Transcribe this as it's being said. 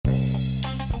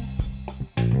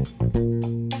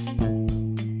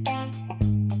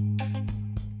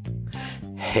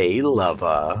Hey,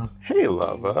 lover. Hey,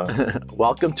 lover.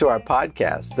 Welcome to our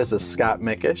podcast. This is Scott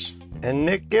Mickish, And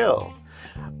Nick Gill.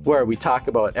 where we talk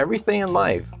about everything in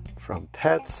life From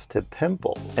pets to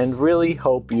pimples. and really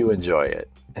hope you enjoy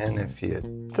it. And if you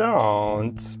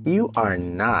don't... You are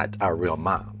not our real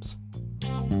moms.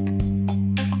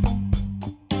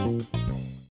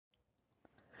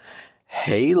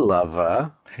 Hey,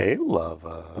 lover. Hey,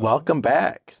 lover. Welcome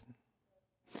back.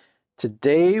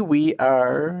 Today we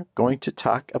are going to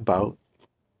talk about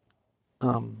Do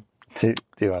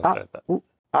you want to start that?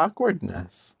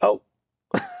 awkwardness. Oh.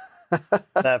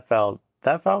 That felt,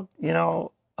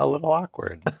 a little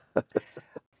awkward.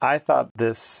 I thought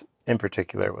this in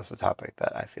particular was a topic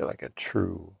that I feel like a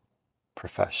true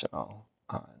professional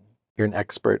on. You're an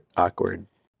expert awkward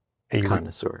Are you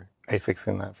connoisseur.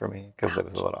 fixing that for me? Because it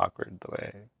was a little awkward the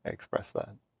way I expressed that.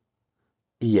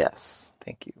 Yes.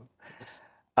 Thank you.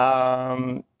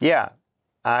 Yeah,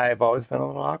 I've always been a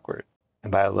little awkward.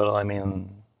 And by a little, I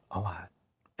mean a lot.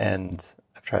 And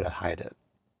I've tried to hide it.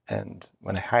 And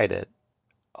when I hide it,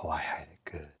 I hide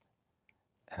it good.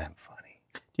 And I'm funny.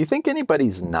 Do you think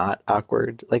anybody's not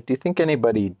awkward? Like, do you think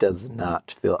anybody does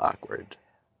not feel awkward?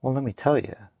 Well, let me tell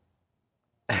you.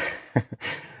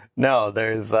 No,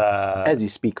 there's... As you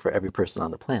speak for every person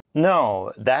on the planet.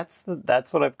 No, that's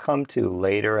what I've come to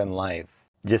later in life.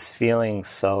 Just feeling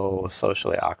so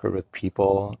socially awkward with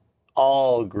people,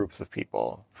 all groups of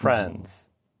people, friends,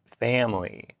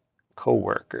 family,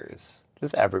 coworkers,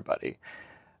 just everybody,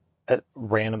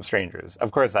 random strangers.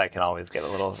 Of course, I can always get a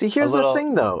little. See, here's the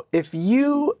thing, though. If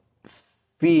you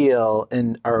feel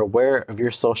and are aware of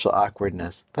your social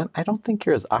awkwardness, then I don't think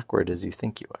you're as awkward as you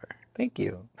think you are. Thank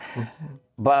you.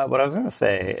 But what I was going to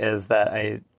say is that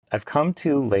I've come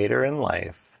to later in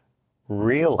life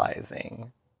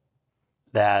realizing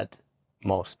that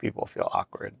most people feel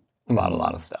awkward about a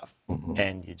lot of stuff.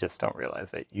 And you just don't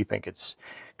realize it. You think it's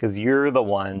because you're the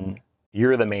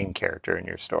main character in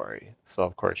your story. So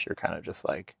of course you're kind of just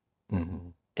like,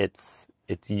 it's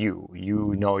you.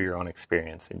 You know your own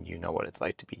experience and you know what it's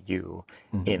like to be you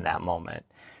in that moment.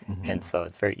 And so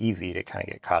it's very easy to kind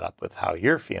of get caught up with how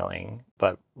you're feeling.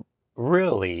 But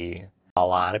really, a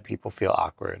lot of people feel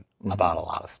awkward about a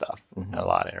lot of stuff, and a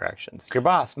lot of interactions. Your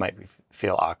boss might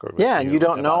feel awkward with you. Yeah, and you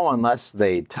don't know unless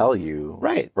they tell you.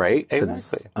 Right. Right? 'Cause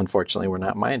Exactly. unfortunately, we're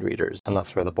not mind readers.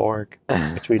 Unless we're the Borg,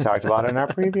 which we talked about in our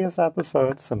previous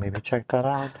episode, so maybe check that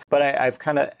out. But I've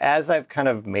kind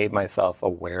of made myself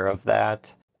aware of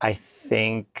that, I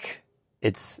think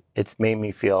it's made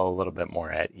me feel a little bit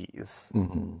more at ease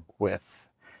with.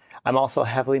 I'm also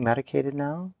heavily medicated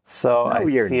now, so No,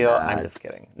 you're not. I'm just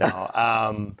kidding. No,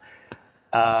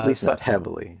 At least not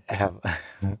heavily. I have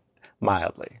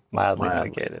mildly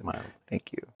medicated. Mildly.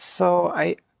 Thank you. So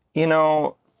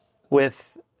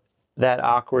with that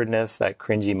awkwardness, that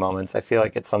cringy moments, I feel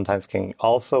like it sometimes can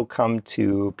also come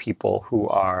to people who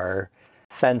are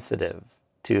sensitive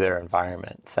to their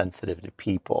environment, sensitive to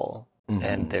people,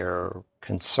 and they're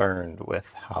concerned with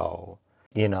how,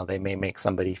 they may make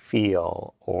somebody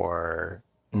feel or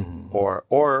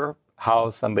how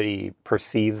somebody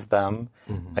perceives them,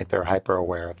 like they're hyper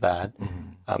aware of that.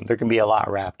 There can be a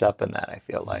lot wrapped up in that, I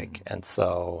feel like. And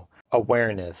so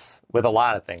awareness with a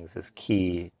lot of things is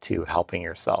key to helping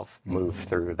yourself move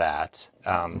through that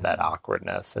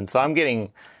awkwardness. And so I'm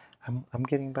getting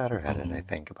better at it, I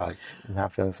think, about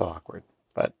not feeling so awkward.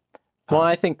 But Well,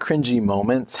 I think cringy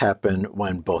moments happen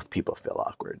when both people feel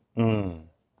awkward.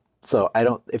 So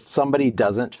if somebody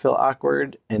doesn't feel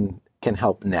awkward and can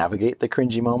help navigate the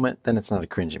cringy moment, then it's not a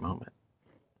cringy moment.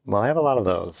 Well, I have a lot of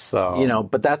those, so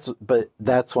But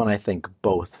that's when I think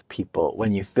both people,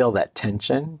 when you feel that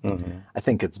tension, I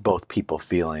think it's both people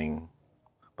feeling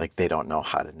like they don't know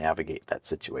how to navigate that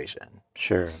situation.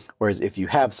 Sure. Whereas if you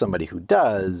have somebody who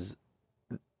does,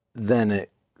 then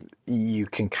you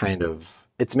can kind of,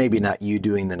 it's maybe not you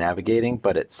doing the navigating,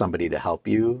 but it's somebody to help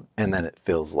you, and then it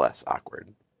feels less awkward.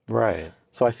 Right.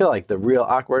 So I feel like the real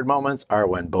awkward moments are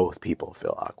when both people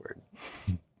feel awkward.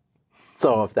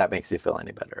 So if that makes you feel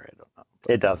any better, I don't know.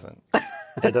 It doesn't.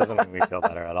 It doesn't make me feel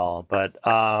better at all. But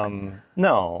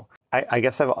no, I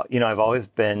guess I've always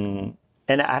been,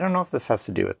 and I don't know if this has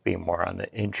to do with being more on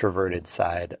the introverted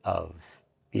side of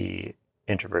the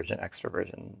introversion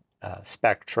extroversion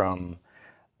spectrum,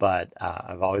 but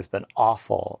I've always been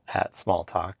awful at small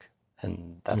talk,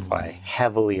 and that's why I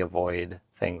heavily avoid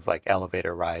things like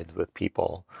elevator rides with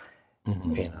people,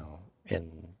 in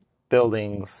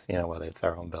buildings, whether it's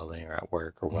our own building or at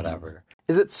work or whatever.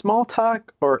 Is it small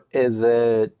talk, or is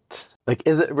it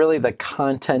really the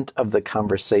content of the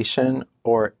conversation,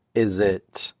 or is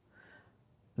it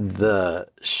the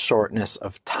shortness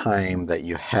of time that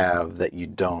you have that you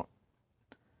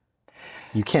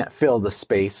can't fill the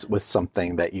space with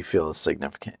something that you feel is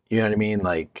significant. You know what I mean?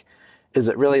 Like, is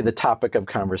it really the topic of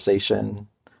conversation?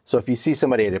 So if you see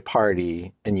somebody at a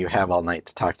party and you have all night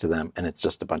to talk to them and it's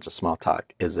just a bunch of small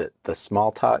talk, is it the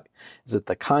small talk? Is it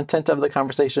the content of the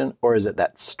conversation? Or is it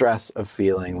that stress of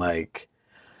feeling like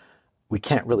we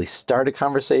can't really start a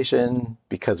conversation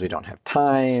because we don't have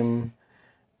time?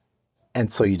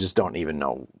 And so you just don't even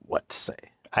know what to say.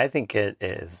 I think it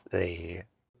is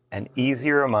an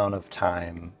easier amount of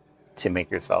time to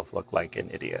make yourself look like an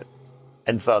idiot.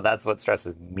 And so that's what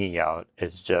stresses me out,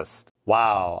 is just,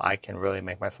 wow, I can really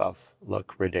make myself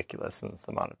look ridiculous in this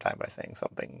amount of time by saying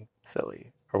something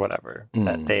silly or whatever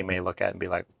that they may look at and be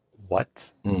like,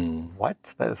 what? What?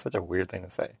 That is such a weird thing to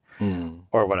say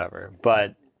or whatever.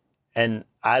 But, and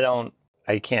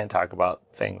I can't talk about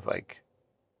things like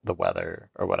the weather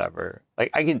or whatever.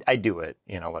 Like I do it,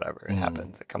 whatever, it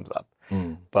happens, it comes up.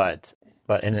 But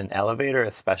in an elevator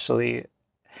especially,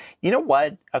 you know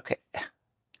what? Okay.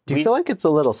 Do you feel like it's a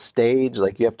little stage,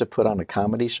 like you have to put on a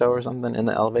comedy show or something in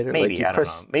the elevator? Maybe, like I don't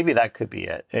know. Maybe that could be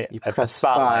it. You press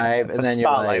 5 and then spotlight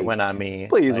you're like, went on me.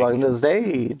 Please welcome to the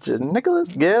stage, Nicholas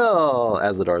Gill,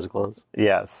 as the doors close.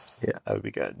 Yes. Yeah. That would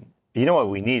be good. You know what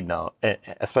we need now,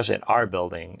 especially in our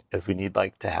building, is we need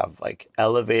to have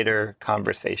elevator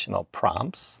conversational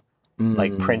prompts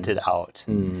printed out.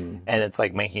 And it's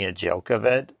making a joke of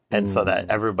it. And so that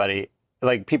everybody,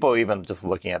 people even just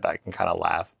looking at that can kind of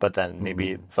laugh, but then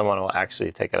maybe someone will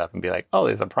actually take it up and be like, oh,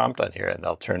 there's a prompt on here. And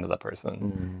they'll turn to the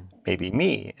person, maybe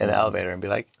me in the elevator, and be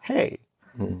like, hey,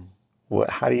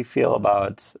 how do you feel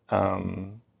about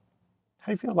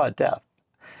death?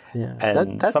 Yeah,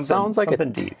 and that sounds like a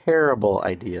deep. Terrible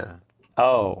idea.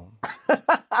 Oh,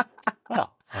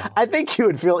 well, I think you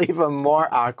would feel even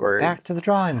more awkward. Back to the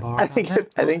drawing board. I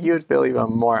think you would feel even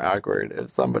more awkward if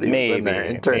somebody was in there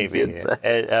and turns you and says,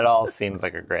 it all seems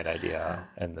like a great idea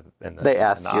in the they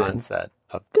ask you onset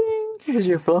of ding, here's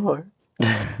your floor.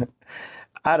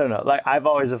 I don't know. I've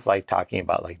always just talking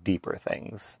about deeper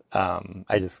things.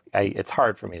 It's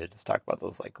hard for me to just talk about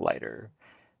those lighter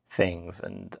things,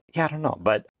 and I don't know,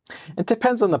 but it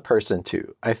depends on the person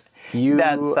too.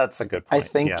 That's a good point. I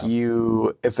think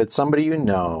if it's somebody you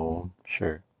know,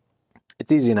 sure,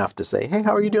 it's easy enough to say, hey,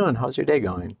 how are you doing? How's your day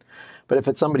going? But if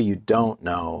it's somebody you don't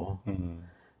know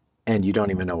and you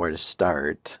don't even know where to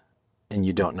start, and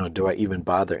you don't know, do I even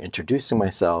bother introducing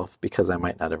myself because I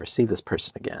might not ever see this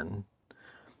person again?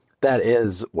 That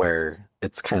is where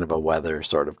it's kind of a weather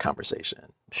sort of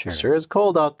conversation. Sure is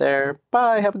cold out there.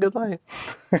 Bye, have a good life.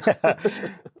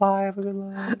 Bye, have a good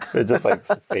life. It just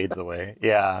fades away.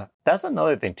 Yeah. That's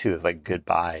another thing too, is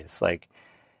goodbyes.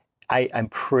 I'm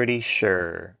pretty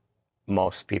sure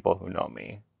most people who know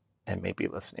me and may be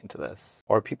listening to this,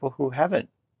 or people who haven't,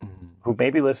 who may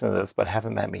be listening to this but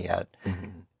haven't met me yet,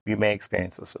 you may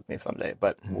experience this with me someday.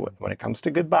 But when it comes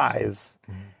to goodbyes,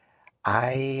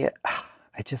 I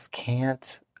just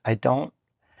can't.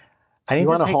 You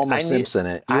want to Homer Simpson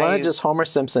it. You want to just Homer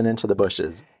Simpson into the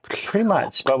bushes. Pretty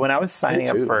much. But when I was signing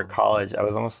up for college, I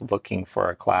was almost looking for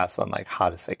a class on how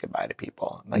to say goodbye to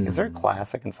people. Is there a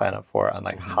class I can sign up for on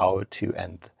how to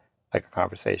end a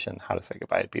conversation, how to say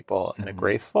goodbye to people in a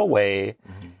graceful way,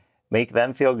 make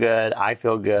them feel good, I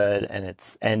feel good, and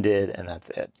it's ended, and that's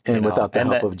it. And without the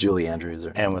help of Julie Andrews.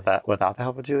 Without the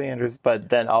help of Julie Andrews. But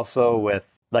then also with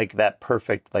that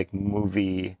perfect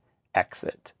movie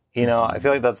exit. I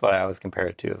feel like that's what I always compare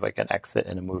it to, is an exit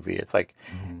in a movie. It's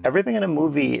everything in a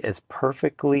movie is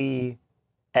perfectly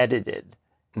edited.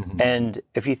 And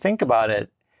if you think about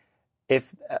it,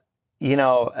 if,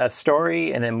 a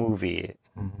story in a movie,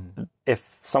 if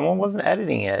someone wasn't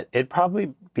editing it, it'd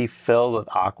probably be filled with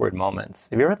awkward moments.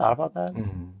 Have you ever thought about that?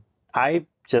 I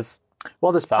just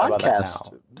this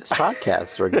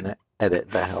podcast we're going to edit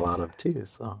the hell out of too,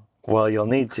 so. Well, you'll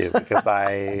need to, because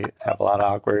I have a lot of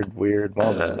awkward, weird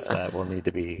moments that will need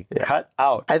to be cut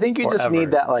out. I think you just need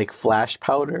that flash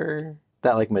powder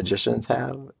that magicians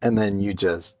have, and then you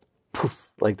just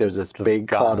poof, there's this just big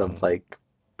cloud of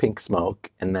pink smoke,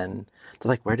 and then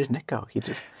they're where did Nick go? He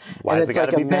just and it's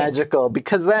a magical,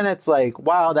 because then it's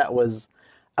wow, that was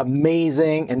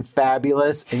amazing and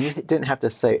fabulous, and you didn't have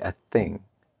to say a thing.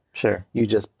 Sure. You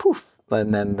just poof,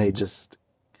 and then they just.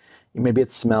 Maybe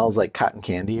it smells like cotton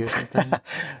candy or something.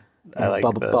 I like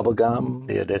bubble gum.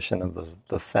 The addition of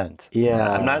the scent.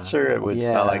 Yeah. I'm not sure it would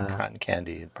smell like cotton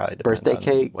candy. It probably depends birthday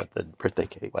cake. What the birthday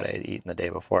cake. What I had eaten the day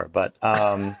before. But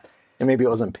and maybe it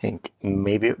wasn't pink.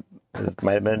 Maybe it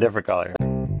might have been a different color.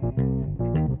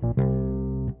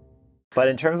 But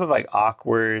in terms of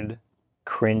awkward,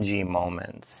 cringy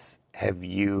moments,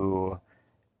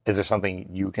 is there something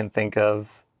you can think of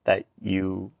that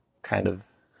you kind of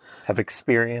have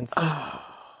experienced that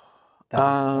was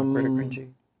awkward or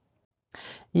cringy?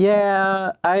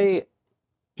 Yeah, I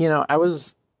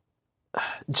was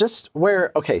just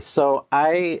so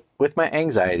with my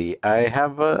anxiety, I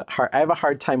have a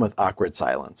hard time with awkward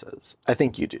silences. I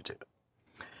think you do too.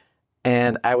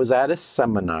 And I was at a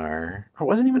seminar, or it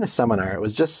wasn't even a seminar, it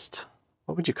was just,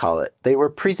 what would you call it? They were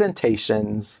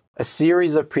presentations, a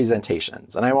series of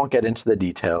presentations. And I won't get into the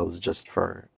details just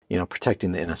for,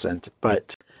 protecting the innocent.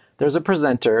 But there's a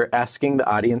presenter asking the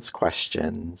audience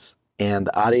questions, and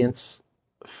the audience,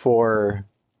 for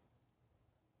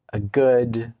a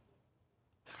good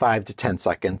 5 to 10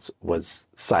 seconds, was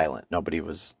silent. Nobody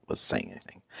was saying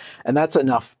anything. And that's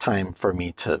enough time for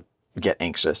me to get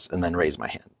anxious and then raise my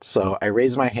hand. So I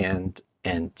raised my hand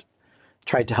and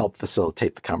tried to help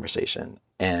facilitate the conversation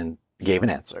and gave an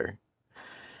answer.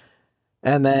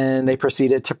 And then they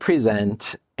proceeded to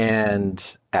present and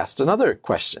asked another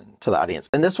question to the audience.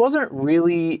 And this wasn't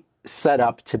really set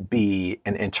up to be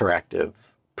an interactive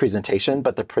presentation,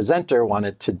 but the presenter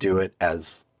wanted to do it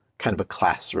as kind of a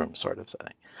classroom sort of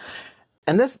setting.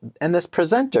 And this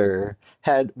presenter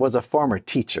was a former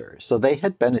teacher. So they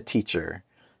had been a teacher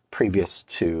previous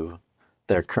to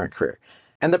their current career.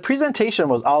 And the presentation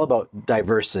was all about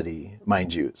diversity,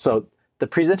 mind you. So the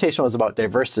presentation was about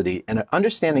diversity and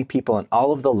understanding people in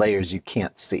all of the layers you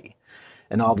can't see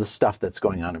and all the stuff that's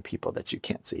going on in people that you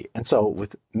can't see. And so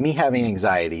with me having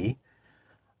anxiety,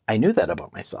 I knew that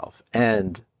about myself,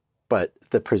 but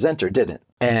the presenter didn't.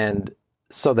 And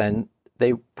so then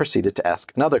they proceeded to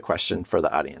ask another question for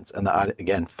the audience. And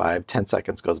again, 5-10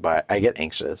 seconds goes by. I get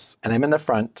anxious and I'm in the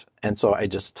front. And so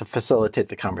to facilitate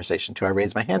the conversation I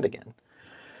raise my hand again.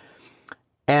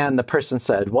 And the person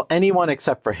said, well, anyone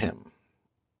except for him.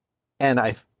 And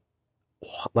I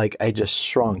just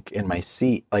shrunk in my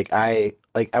seat. I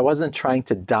wasn't trying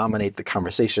to dominate the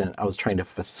conversation. I was trying to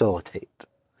facilitate.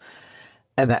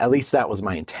 And at least that was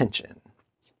my intention.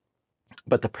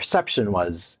 But the perception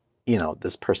was,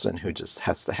 this person who just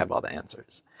has to have all the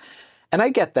answers. And I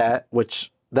get that,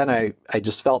 which then I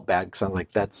just felt bad because I'm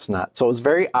like, that's not. So it was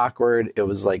very awkward. It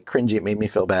was like cringy. It made me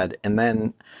feel bad. And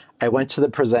then I went to the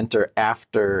presenter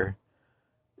after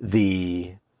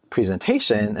the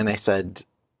presentation and I said,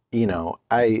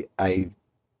 I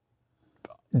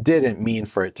didn't mean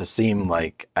for it to seem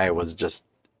like I was just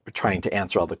trying to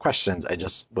answer all the questions. I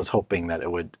just was hoping that it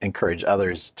would encourage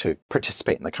others to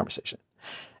participate in the conversation.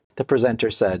 The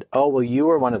presenter said, oh, well, you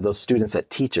were one of those students that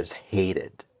teachers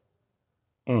hated.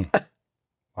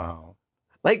 Wow.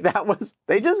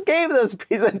 They just gave this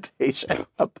presentation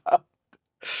about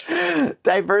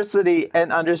diversity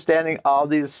and understanding all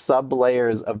these sub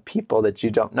layers of people that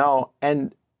you don't know.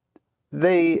 And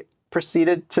they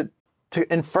proceeded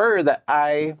to infer that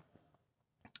I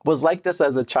was like this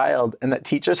as a child and that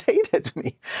teachers hated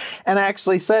me. And I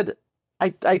actually said,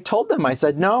 I told them, I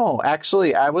said, no,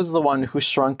 actually, I was the one who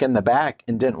shrunk in the back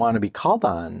and didn't want to be called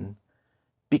on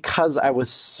because I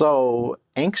was so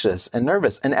anxious and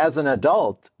nervous. And as an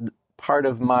adult, part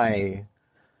of my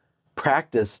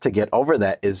practice to get over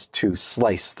that is to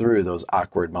slice through those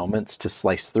awkward moments, to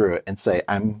slice through it and say,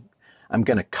 I'm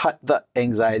going to cut the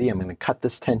anxiety. I'm going to cut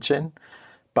this tension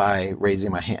by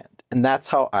raising my hand. And that's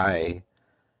how I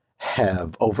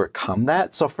have overcome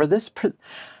that. So for this,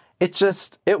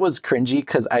 it was cringy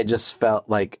because I just felt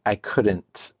like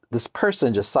this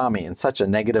person just saw me in such a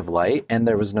negative light and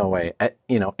there was no way,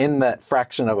 in that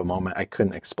fraction of a moment, I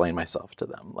couldn't explain myself to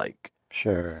them.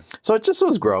 Sure. So it just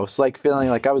was gross, feeling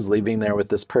like I was leaving there with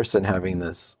this person having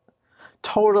this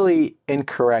totally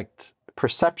incorrect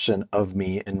perception of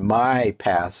me and my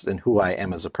past and who I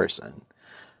am as a person.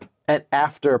 And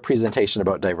after a presentation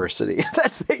about diversity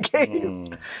that they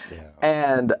gave. Yeah.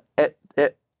 And it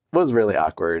was really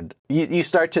awkward. You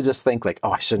start to just think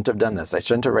I shouldn't have done this. I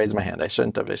shouldn't have raised my hand. I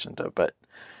shouldn't have. But,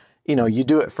 you're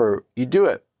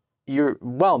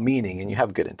well-meaning and you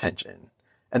have good intention.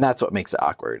 And that's what makes it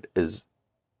awkward is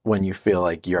when you feel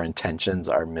like your intentions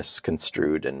are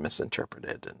misconstrued and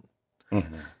misinterpreted. And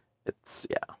it's,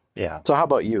 yeah. Yeah. So how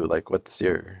about you? What's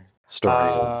your story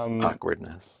of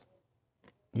awkwardness?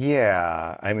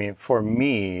 Yeah. I mean, for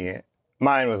me,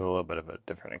 mine was a little bit of a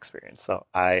different experience. So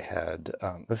I had,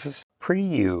 this is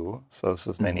pre-you, so this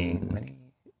was many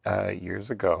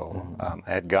years ago.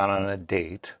 I had gone on a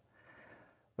date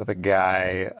with a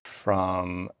guy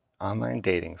from online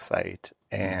dating site,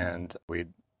 and we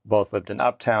both lived in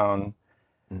Uptown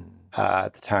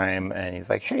at the time. And he's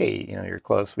like, "Hey, you're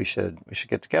close. We should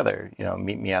get together.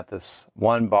 Meet me at this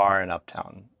one bar in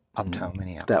Uptown,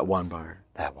 Minneapolis. That one bar.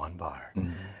 That one bar."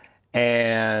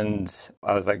 And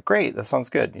I was like, great, that sounds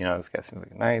good. You know, this guy seems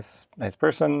like a nice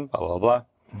person, blah, blah, blah.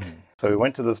 So we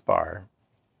went to this bar,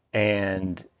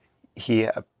 and he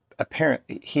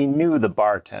apparently he knew the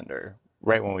bartender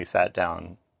right when we sat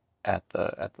down at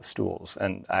the stools,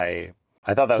 and I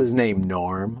thought that was his name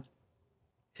Norm.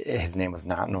 His name was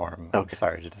not Norm. Okay. I'm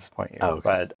sorry to disappoint you, Okay.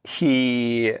 but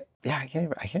I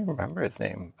can't even remember his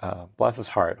name. Bless his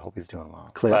heart. Hope he's doing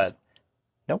well. Cliff? But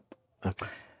nope.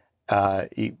 Okay.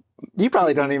 You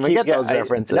probably don't even get those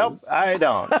references. Nope, I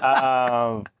don't.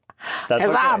 That's okay.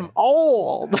 I'm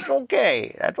old. That's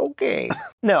okay. That's okay.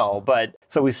 No, but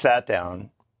so we sat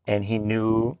down, and he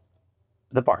knew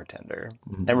the bartender.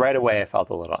 And right away I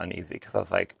felt a little uneasy because I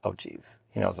was like, oh, geez,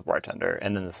 he knows the bartender.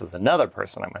 And then this is another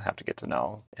person I'm going to have to get to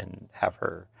know and have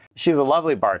her. She's a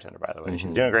lovely bartender, by the way.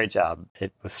 She's doing a great job.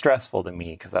 It was stressful to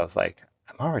me because I was like,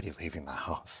 I'm already leaving the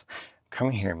house. I'm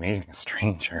coming here meeting a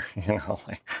stranger, you know,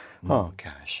 like, oh,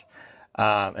 gosh.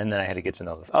 And then I had to get to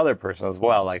know this other person as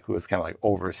well, like who was kind of like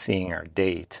overseeing our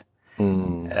date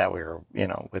that we were, you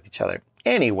know, with each other.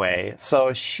 Anyway,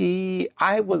 so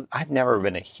I've never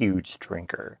been a huge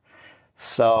drinker.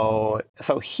 So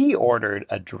he ordered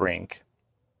a drink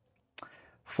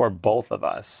for both of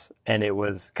us. And it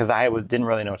was because didn't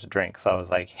really know what to drink. So I was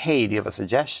like, hey, do you have a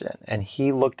suggestion? And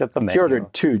he looked at the menu. He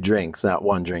ordered 2 drinks, not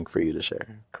 1 drink for you to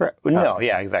share. Correct. No,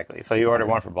 yeah, exactly. So he ordered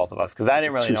one for both of us because I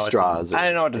didn't really 2 know straws. I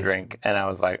didn't know what to drink. And I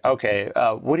was like, okay,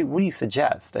 what do you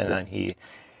suggest? And then he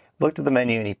looked at the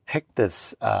menu and he picked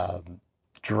this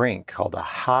drink called a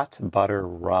hot butter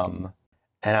rum.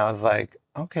 And I was like,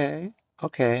 okay.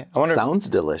 I wonder. Sounds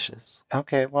delicious.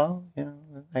 Okay, well, you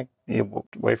know, you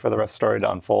wait for the rest of the story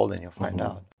to unfold and you'll find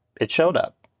out. It showed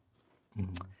up.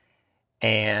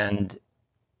 And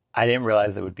I didn't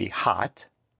realize it would be hot.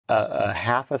 A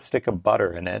half a stick of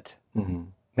butter in it.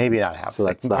 Maybe not half. So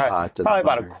that's the hot. Probably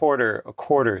about a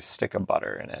quarter stick of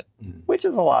butter in it, which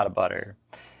is a lot of butter.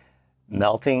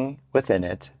 Melting within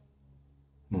it.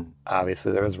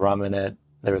 Obviously, there was rum in it.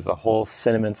 There was a whole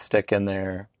cinnamon stick in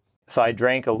there. So I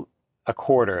drank a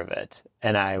quarter of it,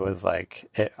 and I was like,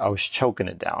 I was choking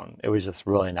it down. It was just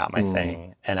really not my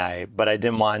thing. But I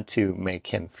didn't want to make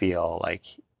him feel like,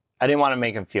 I didn't want to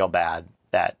make him feel bad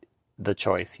that the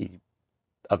choice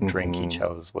of drink he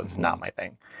chose was not my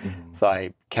thing. So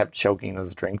I kept choking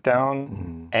this drink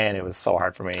down, and it was so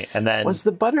hard for me. And then was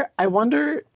the butter? I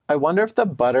wonder if the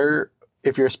butter,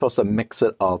 if you're supposed to mix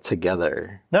it all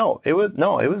together. No, it was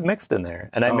mixed in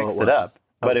there, and I mixed it up,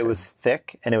 but it was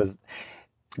thick, and it was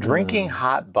drinking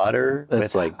hot butter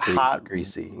with like hot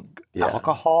greasy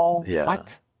alcohol. Yeah.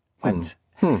 What?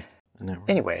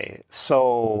 Anyway,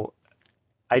 so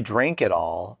I drank it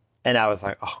all, and I was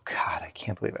like, oh God, I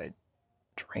can't believe I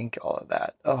drank all of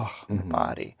that. Oh, my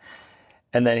body.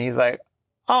 And then he's like,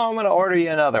 oh, I'm going to order you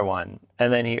another one.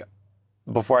 And then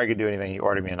before I could do anything, he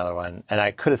ordered me another one. And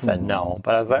I could have said no,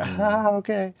 but I was like,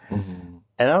 okay.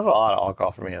 And that was a lot of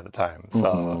alcohol for me at the time.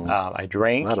 So I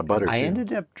drank. A lot of butter, I too.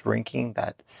 ended up drinking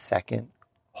that second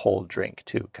whole drink,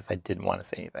 too, because I didn't want to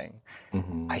say anything.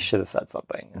 I should have said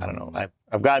something. I don't know.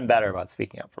 I've gotten better about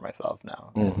speaking up for myself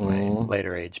now in my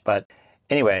later age. But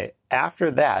anyway,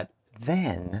 after that,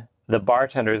 then the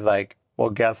bartender's like, well,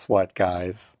 guess what,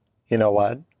 guys? You know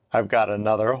what? I've got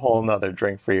whole nother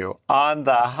drink for you on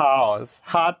the house.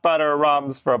 Hot butter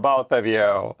rums for both of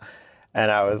you. And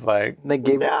I was like,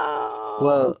 no.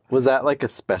 Well, was that like a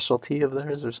specialty of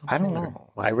theirs or something? I don't know.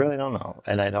 I really don't know.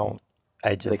 And I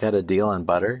just. They got a deal on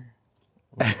butter?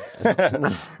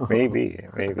 Maybe.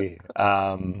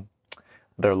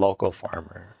 Their local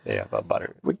farmer. They have a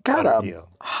butter. We got a deal.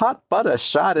 Hot butter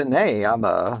Chardonnay on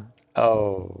the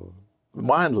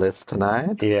wine list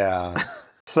tonight. Yeah.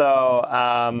 So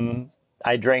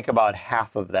I drank about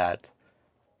half of that.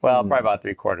 Well, probably about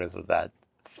 3/4 of that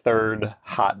third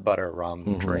hot butter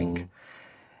rum drink.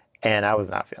 And I was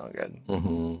not feeling good,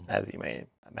 as you may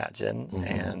imagine.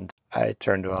 And I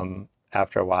turned to him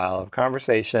after a while of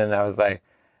conversation. I was like,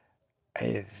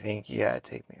 I think you gotta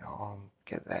take me home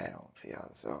because I don't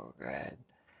feel so good.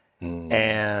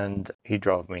 And he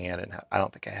drove me in, and I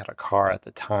don't think I had a car at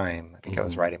the time. I think I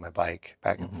was riding my bike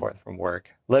back and forth from work.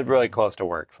 Lived really close to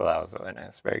work, so that was really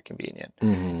nice, very convenient.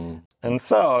 And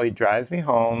so he drives me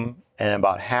home, and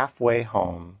about halfway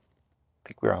home, I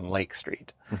think we were on Lake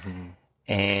Street.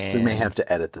 And we may have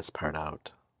to edit this part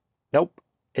out. Nope,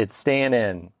 it's staying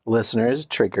in. Listeners,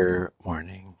 trigger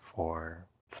warning for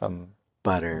some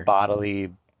butter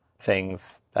bodily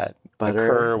things that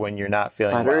occur when you're not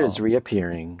feeling well. Butter is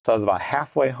reappearing. So I was about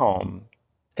halfway home,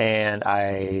 and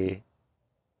I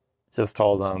just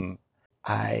told him,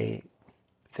 I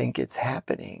think it's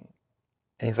happening.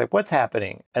 And he's like, what's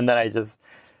happening? And then I just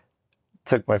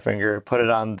took my finger, put it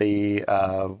on the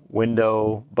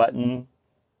window button.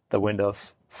 The window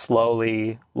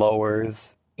slowly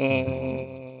lowers.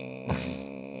 And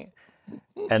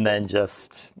then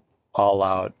just all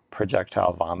out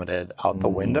projectile vomited out the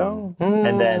window.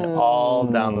 And then all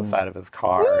down the side of his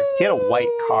car. He had a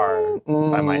white car, if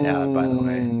I might add, by the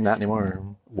way. Not anymore.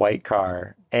 White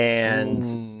car.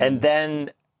 And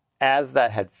then as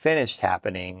that had finished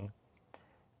happening,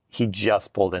 he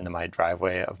just pulled into my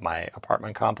driveway of my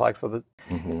apartment complex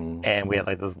and we had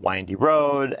like this windy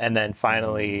road. And then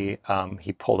finally,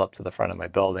 he pulled up to the front of my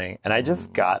building, and I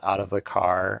just got out of the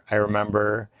car. I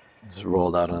remember just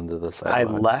rolled out onto the sidewalk. I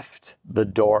left the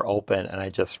door open, and I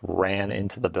just ran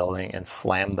into the building and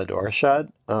slammed the door shut.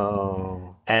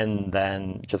 Oh. And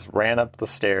then just ran up the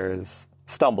stairs,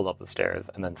 stumbled up the stairs,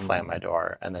 and then slammed my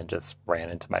door, and then just ran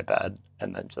into my bed,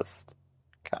 and then just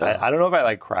I don't know if I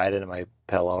like cried into my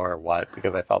pillow or what,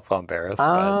 because I felt so embarrassed.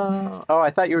 Oh, I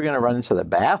thought you were going to run into the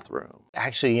bathroom.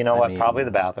 Actually, you know what? Probably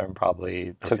the bathroom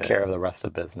took care of the rest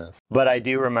of business. But I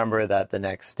do remember that the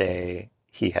next day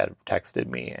he had texted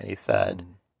me and he said,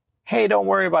 "Hey, don't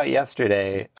worry about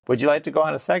yesterday. Would you like to go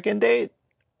on a second date?"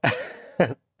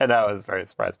 And I was very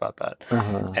surprised about that.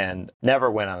 And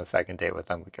never went on a second date with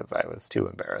him because I was too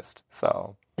embarrassed.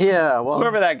 So yeah, well,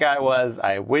 whoever that guy was,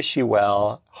 I wish you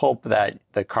well. Hope that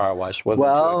the car wash wasn't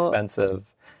too expensive.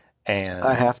 And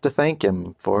I have to thank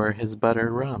him for his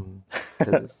buttered rum,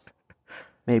 because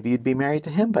maybe you'd be married to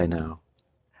him by now.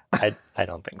 I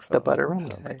don't think so. The butter rum. I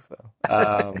don't think so.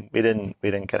 We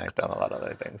didn't connect on a lot of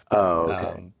other things. But,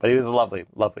 okay. But he was a lovely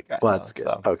guy. Well, that's good.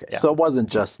 So, okay. Yeah. So it wasn't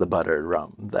just the buttered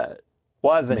rum that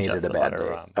wasn't made just it a the bad butter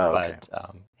date. rum, Okay.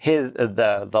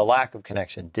 But the lack of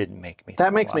connection didn't make me.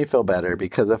 That makes me feel better,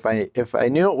 because if I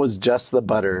knew it was just the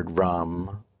buttered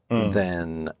rum,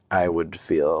 then I would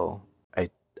feel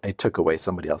I took away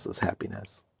somebody else's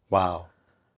happiness. Wow.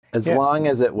 As long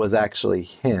as it was actually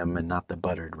him and not the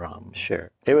buttered rum.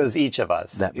 Sure. It was each of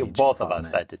us. Both of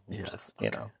us that didn't just,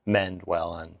 mend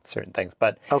well on certain things.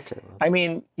 But I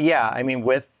mean,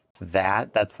 with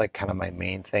that's like kind of my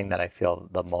main thing that I feel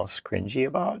the most cringy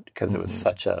about, because it was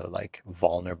such a like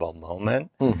vulnerable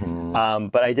moment.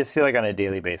 But I just feel like on a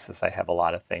daily basis, I have a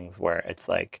lot of things where it's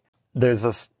like, there's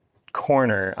this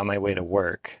corner on my way to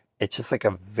work. It's just like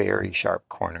a very sharp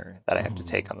corner that I have to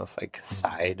take on this like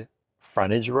side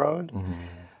frontage road.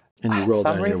 And you roll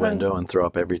down your window and throw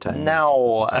up every time?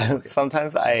 No.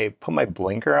 Sometimes I put my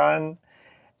blinker on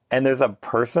and there's a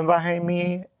person behind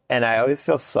me, and I always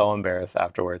feel so embarrassed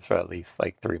afterwards for at least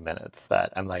like 3 minutes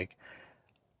that I'm like,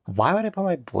 why would I put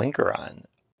my blinker on?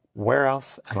 Where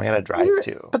else am I going to drive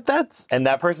to? And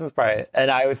that person's probably,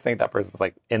 and I always think that person's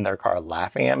like in their car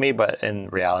laughing at me, but in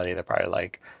reality, they're probably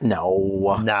like,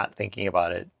 no, not thinking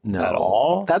about it at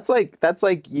all. That's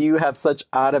like you have such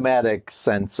automatic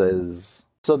senses.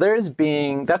 So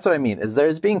that's what I mean, is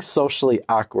there's being socially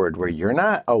awkward where you're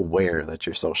not aware that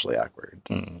you're socially awkward.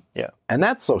 Yeah. And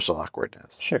that's social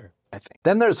awkwardness. Sure. I think.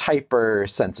 Then there's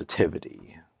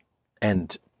hypersensitivity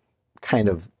and kind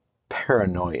of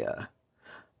paranoia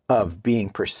of being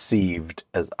perceived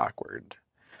as awkward.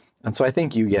 And so I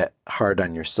think you get hard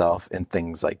on yourself in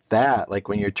things like that. Like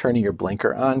when you're turning your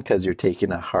blinker on because you're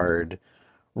taking a hard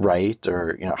right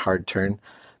or, hard turn,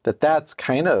 that's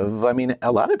kind of, I mean,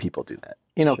 a lot of people do that,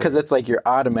 because it's like your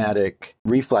automatic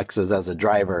reflexes as a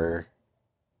driver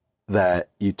that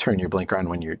you turn your blinker on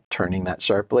when you're turning that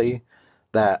sharply,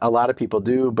 that a lot of people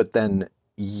do, but then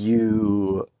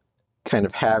you kind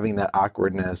of having that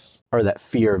awkwardness or that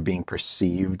fear of being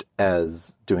perceived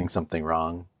as doing something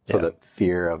wrong. So that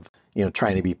fear of,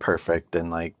 trying to be perfect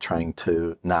and like trying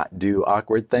to not do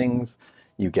awkward things,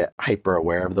 you get hyper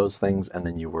aware of those things and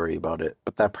then you worry about it.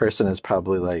 But that person is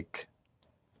probably like,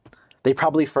 they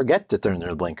probably forget to turn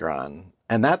their blinker on.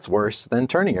 And that's worse than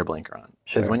turning your blinker on.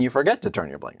 Because when you forget to turn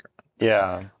your blinker on.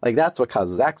 Yeah. Like that's what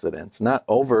causes accidents, not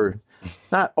overuse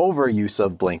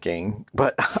of blinking,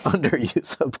 but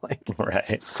underuse of blinking.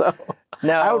 Right. So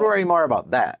now, I would worry more about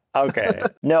that. Okay.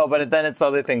 No, but then it's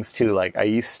other things too. Like I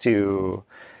used to,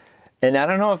 and I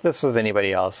don't know if this was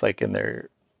anybody else like in their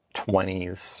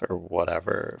 20s or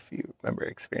whatever, if you remember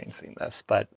experiencing this,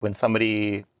 but when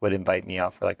somebody would invite me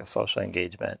out for like a social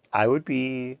engagement, I would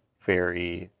be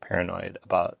very paranoid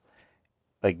about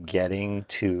like getting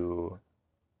to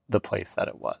the place that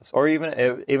it was, or even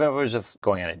if it was just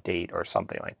going on a date or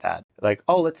something like that, like,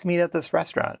 oh, let's meet at this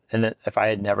restaurant. And if I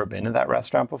had never been to that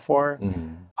restaurant before,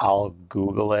 I'll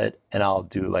Google it and I'll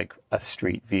do like a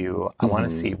street view. I want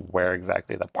to see where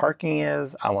exactly the parking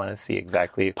is. I want to see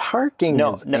exactly parking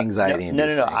is anxiety. No.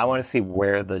 I want to see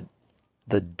where the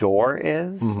door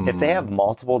is. If they have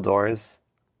multiple doors,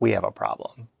 we have a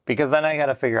problem. Because then I got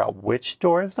to figure out which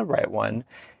door is the right one,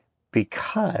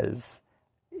 because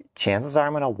chances are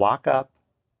I'm going to walk up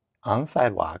on the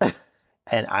sidewalk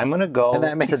and I'm going to go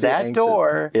to that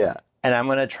door and I'm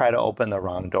going to try to open the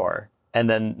wrong door. And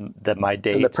then my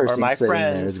date or my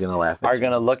friends are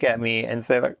going to look at me and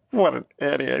say, like, what an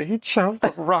idiot. He chose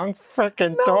the wrong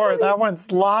freaking door. That one's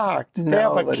locked. They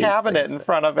have a cabinet in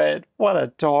front of it. What a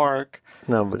dork.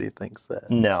 Nobody thinks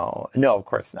that. No, of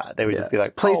course not. They would just be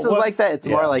like, places like that, it's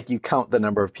more like you count the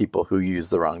number of people who use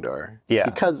the wrong door. Yeah.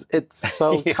 Because it's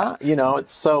so,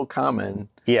 it's so common.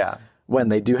 Yeah. When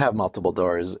they do have multiple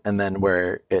doors, and then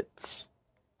where it's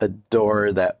a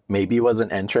door that maybe was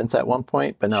an entrance at one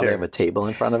point, but now they have a table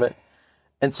in front of it.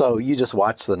 And so you just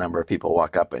watch the number of people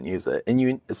walk up and use it.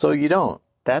 And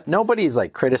nobody's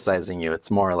like criticizing you.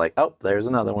 It's more like, oh, there's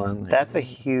another one. That's a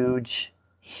huge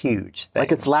thing.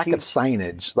 Like it's lack of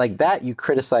signage. Like that, you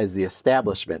criticize the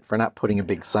establishment for not putting a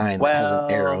big sign that has an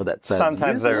arrow that says.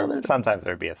 Sometimes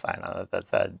there'd be a sign on it that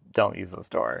said, "Don't use this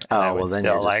door." And I was then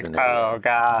still like, oh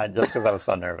God, just because I was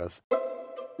so nervous.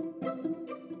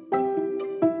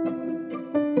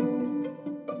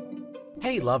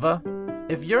 Hey, lover.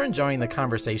 If you're enjoying the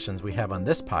conversations we have on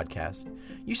this podcast,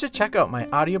 you should check out my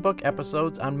audiobook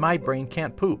episodes on My Brain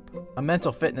Can't Poop, a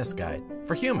mental fitness guide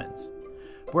for humans,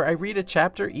 where I read a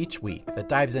chapter each week that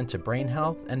dives into brain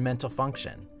health and mental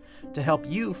function to help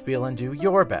you feel and do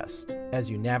your best as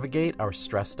you navigate our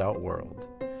stressed out world.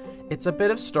 It's a bit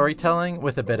of storytelling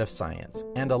with a bit of science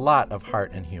and a lot of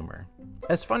heart and humor.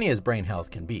 As funny as brain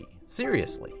health can be,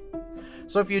 seriously.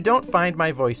 So if you don't find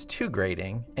my voice too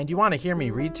grating and you want to hear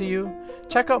me read to you,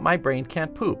 check out My Brain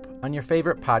Can't Poop on your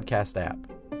favorite podcast app.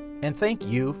 And thank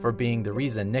you for being the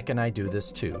reason Nick and I do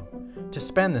this too, to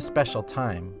spend this special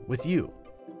time with you.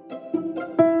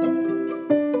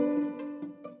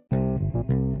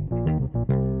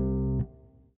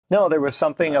 No, there was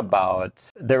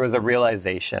a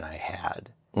realization I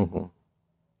had,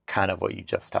 kind of what you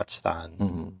just touched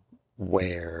on,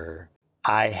 where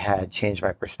I had changed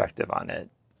my perspective on it,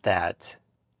 that,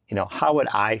 how would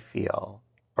I feel,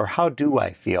 or how do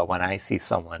I feel when I see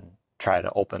someone try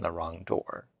to open the wrong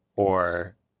door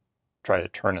or try to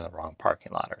turn in the wrong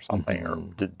parking lot or something, or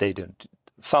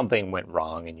something went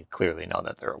wrong and you clearly know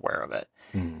that they're aware of it.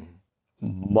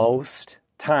 Most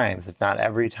times, if not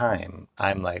every time,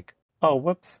 I'm like, oh,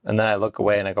 whoops. And then I look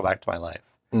away and I go back to my life.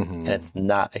 And it's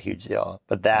not a huge deal.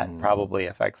 But that probably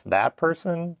affects that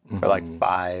person for like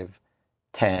 5,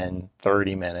 10,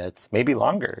 30 minutes, maybe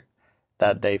longer,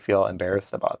 that they feel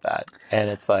embarrassed about that. And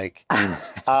it's like,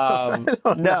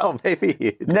 no,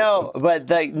 maybe. But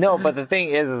the thing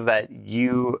is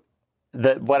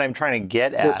that what I'm trying to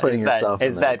get at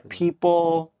is that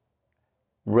people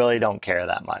really don't care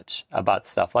that much about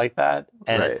stuff like that,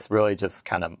 and it's really just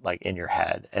kind of like in your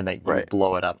head, and that you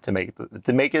blow it up to make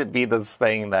it be this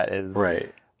thing that is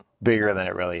bigger than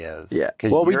it really is. Yeah.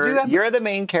 Because you're the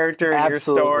main character in your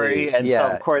story, and so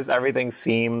of course everything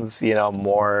seems,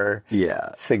 more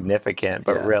significant,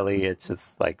 but really it's just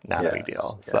like not a big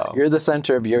deal. Yeah. So you're the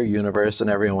center of your universe, and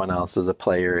everyone else is a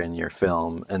player in your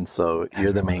film, and so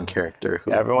you're the main character.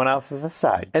 Everyone else is a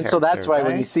side character. And so that's why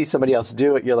when you see somebody else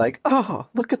do it, you're like, oh,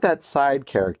 look at that side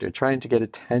character trying to get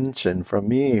attention from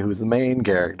me, who's the main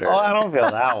character. Oh, I don't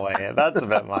feel that way. That's a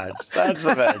bit much. That's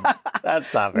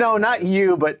not very No, nice. not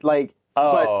you, but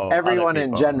but everyone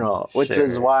in general, which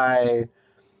is why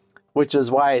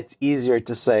it's easier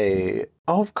to say,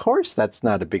 oh, of course that's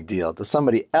not a big deal to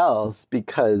somebody else,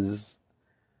 because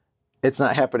it's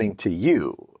not happening to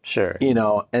you. Sure.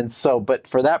 And so, but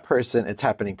for that person, it's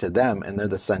happening to them, and they're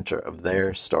the center of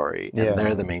their story, and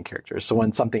they're the main character. So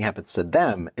when something happens to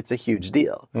them, it's a huge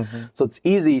deal. So it's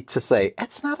easy to say,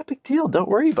 it's not a big deal, don't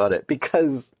worry about it,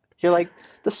 because you're like,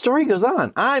 the story goes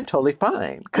on. I'm totally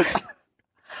fine, because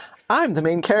I'm the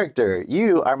main character.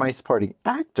 You are my supporting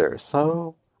actor,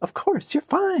 so of course you're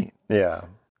fine. Yeah.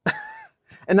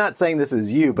 And not saying this is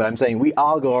you, but I'm saying we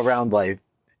all go around life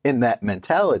in that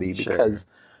mentality,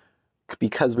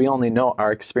 because we only know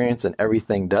our experience, and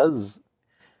everything does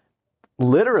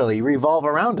literally revolve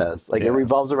around us. Like it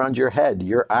revolves around your head,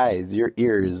 your eyes, your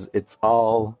ears. It's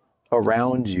all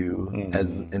around you as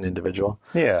an individual.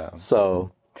 Yeah.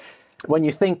 So when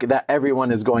you think that everyone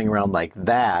is going around like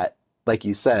that, like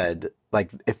you said, like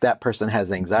if that person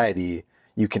has anxiety,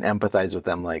 you can empathize with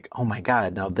them, like, oh my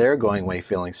God, now they're going away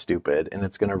feeling stupid and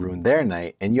it's going to ruin their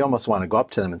night. And you almost want to go up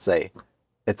to them and say,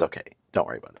 it's okay, don't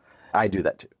worry about it. I do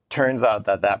that too. Turns out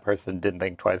that person didn't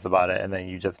think twice about it, and then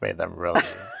you just made them really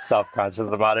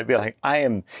self-conscious about it. Be like,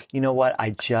 you know what?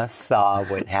 I just saw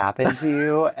what happened to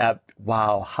you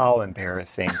wow, how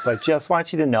embarrassing. But just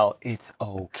want you to know it's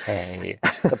okay.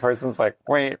 The person's like,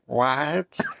 wait,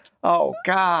 what? Oh,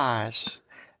 gosh.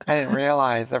 I didn't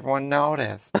realize everyone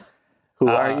noticed. Who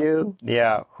are you?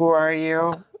 Yeah. Who are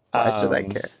you? Why should I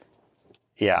care?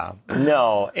 Yeah.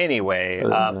 No, anyway,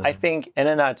 I think in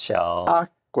a nutshell,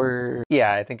 Awkward.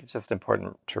 yeah, I think it's just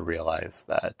important to realize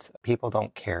that people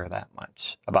don't care that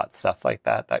much about stuff like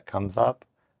that that comes up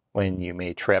when you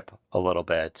may trip a little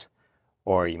bit,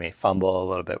 or you may fumble a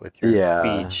little bit with your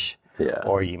speech,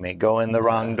 or you may go in the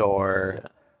wrong door,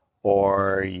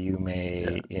 or you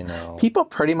may, People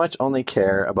pretty much only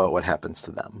care about what happens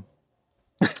to them.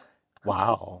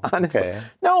 Wow. Honestly. Okay.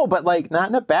 No, but like not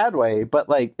in a bad way, but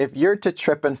like if you're to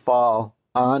trip and fall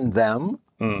on them,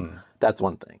 that's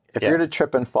one thing. If you're to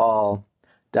trip and fall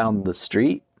down the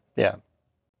street,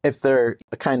 if they're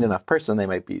a kind enough person, they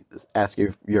might be ask you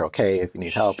if you're okay, if you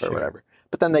need help or whatever.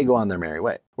 But then they go on their merry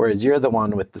way. Whereas you're the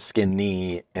one with the skinned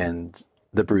knee and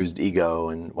the bruised ego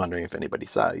and wondering if anybody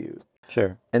saw you.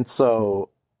 Sure. And so,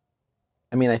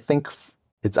 I mean, I think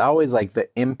it's always like the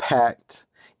impact,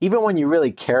 even when you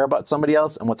really care about somebody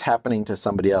else and what's happening to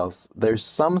somebody else, there's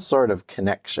some sort of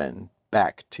connection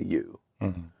back to you.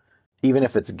 Mm-hmm. Even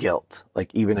if it's guilt, like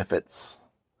even if it's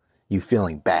you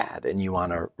feeling bad and you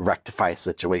want to rectify a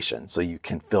situation so you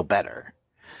can feel better.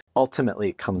 Ultimately,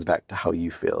 it comes back to how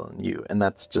you feel and you, and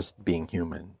that's just being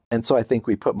human. And so I think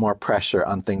we put more pressure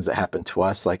on things that happen to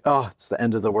us, like, oh, it's the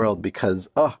end of the world because,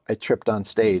 oh, I tripped on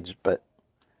stage, but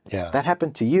that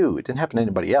happened to you. It didn't happen to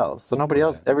anybody else. So nobody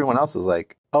else, everyone else is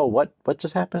like, oh, what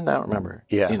just happened? I don't remember.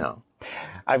 Yeah.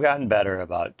 I've gotten better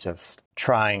about just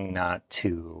trying not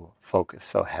to focus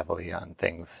so heavily on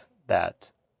things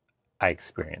that I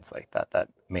experience like that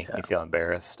make me feel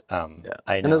embarrassed. And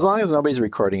as long as nobody's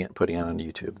recording it and putting it on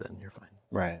YouTube, then you're fine.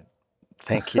 Right.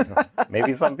 Thank you.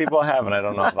 Maybe some people have, and I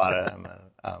don't know about it.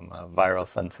 I'm a viral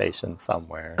sensation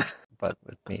somewhere, but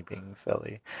with me being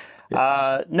silly.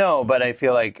 No, but I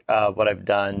feel like what I've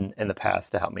done in the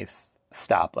past to help me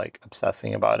stop like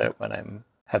obsessing about it when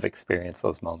have experienced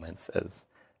those moments is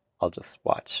I'll just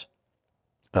watch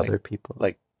other people,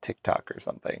 like TikTok or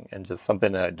something, and just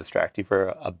something to distract you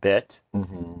for a bit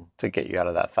to get you out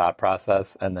of that thought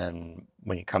process. And then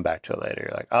when you come back to it later,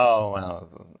 you're like, oh, well,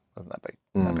 it wasn't that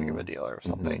big of a deal or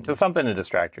something. Just something to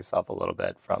distract yourself a little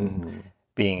bit from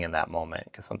being in that moment,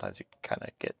 because sometimes you kind of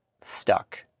get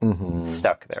stuck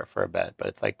there for a bit. But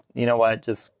it's like, you know what,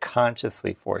 just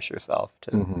consciously force yourself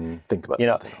to think about something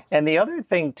else. And the other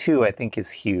thing too, I think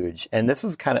is huge, and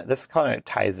this kind of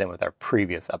ties in with our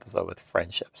previous episode with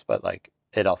friendships, but like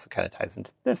it also kind of ties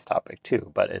into this topic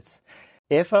too. But it's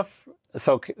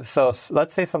so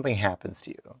let's say something happens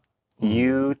to you,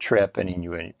 you trip and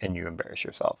you embarrass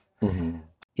yourself, and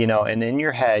in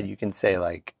your head you can say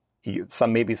like,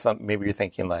 maybe you're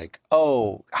thinking like,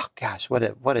 oh gosh, what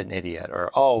an idiot, or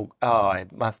oh I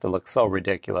must have looked so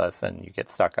ridiculous, and you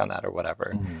get stuck on that or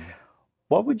whatever.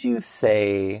 What would you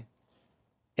say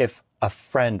if a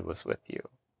friend was with you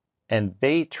and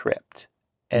they tripped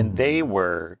and they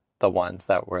were the ones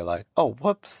that were like, oh,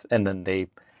 whoops, and then they,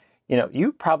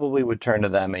 you probably would turn to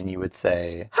them and you would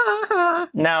say,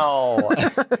 no.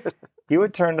 You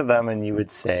would turn to them and you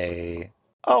would say,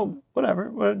 oh,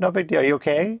 whatever, no big deal, are you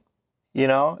okay?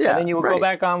 And then you would go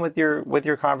back on with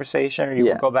your conversation, or you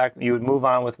would go back, you would move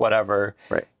on with whatever.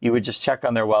 Right. You would just check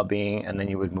on their well-being, and then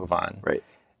you would move on. Right.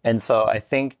 And so I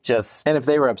think and if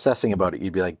they were obsessing about it,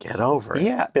 you'd be like, get over it.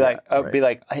 Yeah. Be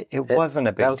like, it wasn't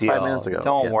a big deal. That was 5 minutes ago.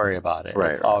 Don't worry about it.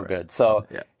 It's all good. So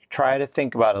try to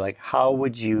think about it. Like, how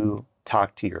would you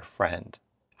talk to your friend?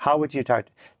 How would you talk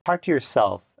to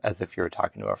yourself as if you were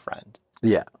talking to a friend?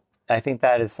 Yeah. I think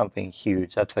that is something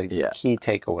huge. That's a key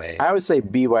takeaway. I always say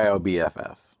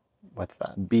BYOBFF. What's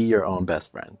that? Be your own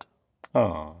best friend.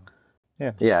 Oh,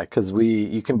 yeah. Yeah, because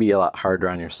you can be a lot harder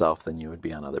on yourself than you would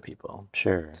be on other people.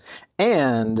 Sure.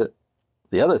 And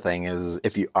the other thing is,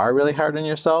 if you are really hard on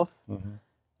yourself,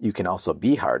 you can also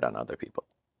be hard on other people.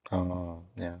 Oh,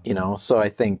 yeah. So I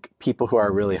think people who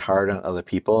are really hard on other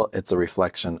people, it's a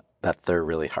reflection that they're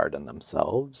really hard on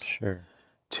themselves. Sure.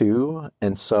 Too.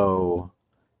 And so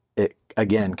it,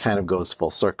 again, kind of goes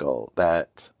full circle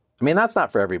that, I mean, that's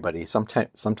not for everybody.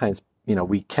 Sometimes,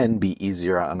 we can be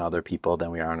easier on other people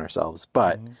than we are on ourselves,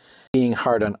 but being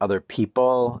hard on other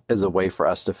people is a way for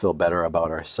us to feel better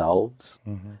about ourselves.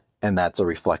 And that's a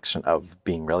reflection of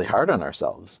being really hard on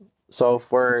ourselves. So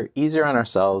if we're easier on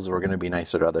ourselves, we're going to be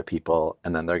nicer to other people,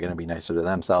 and then they're going to be nicer to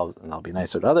themselves, and they'll be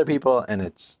nicer to other people. And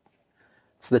it's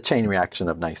the chain reaction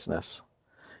of niceness.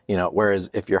 Whereas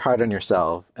if you're hard on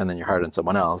yourself, and then you're hard on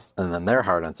someone else, and then they're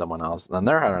hard on someone else, and then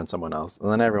they're hard on someone else,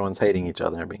 and then everyone's hating each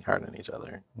other and being hard on each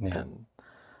other. Yeah. And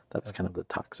That's kind of the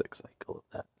toxic cycle of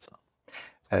that. So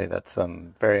I think that's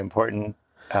some very important,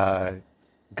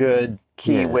 good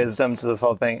key wisdom to this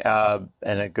whole thing, and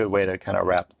a good way to kind of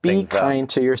wrap things up. Be kind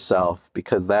to yourself,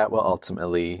 because that will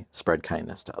ultimately spread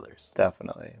kindness to others.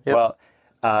 Definitely. Yep.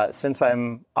 Well, since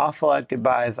I'm awful at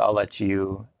goodbyes, I'll let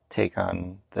you take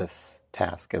on this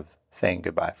task of saying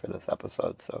goodbye for this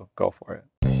episode. So go for it.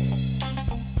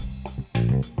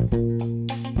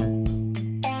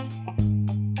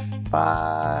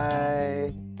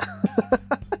 Bye.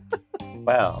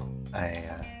 Well,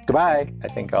 Goodbye. I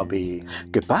think I'll be...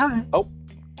 Goodbye. Oh,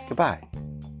 goodbye.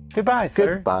 Goodbye,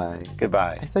 sir. Goodbye.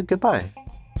 Goodbye. I said goodbye.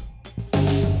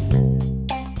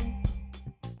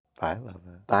 Bye,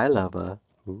 lover. Bye, lover.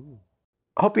 Ooh.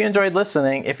 Hope you enjoyed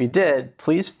listening. If you did,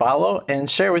 please follow and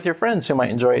share with your friends who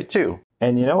might enjoy it too.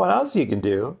 And you know what else you can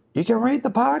do? You can rate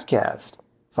the podcast.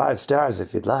 5 stars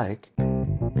if you'd like.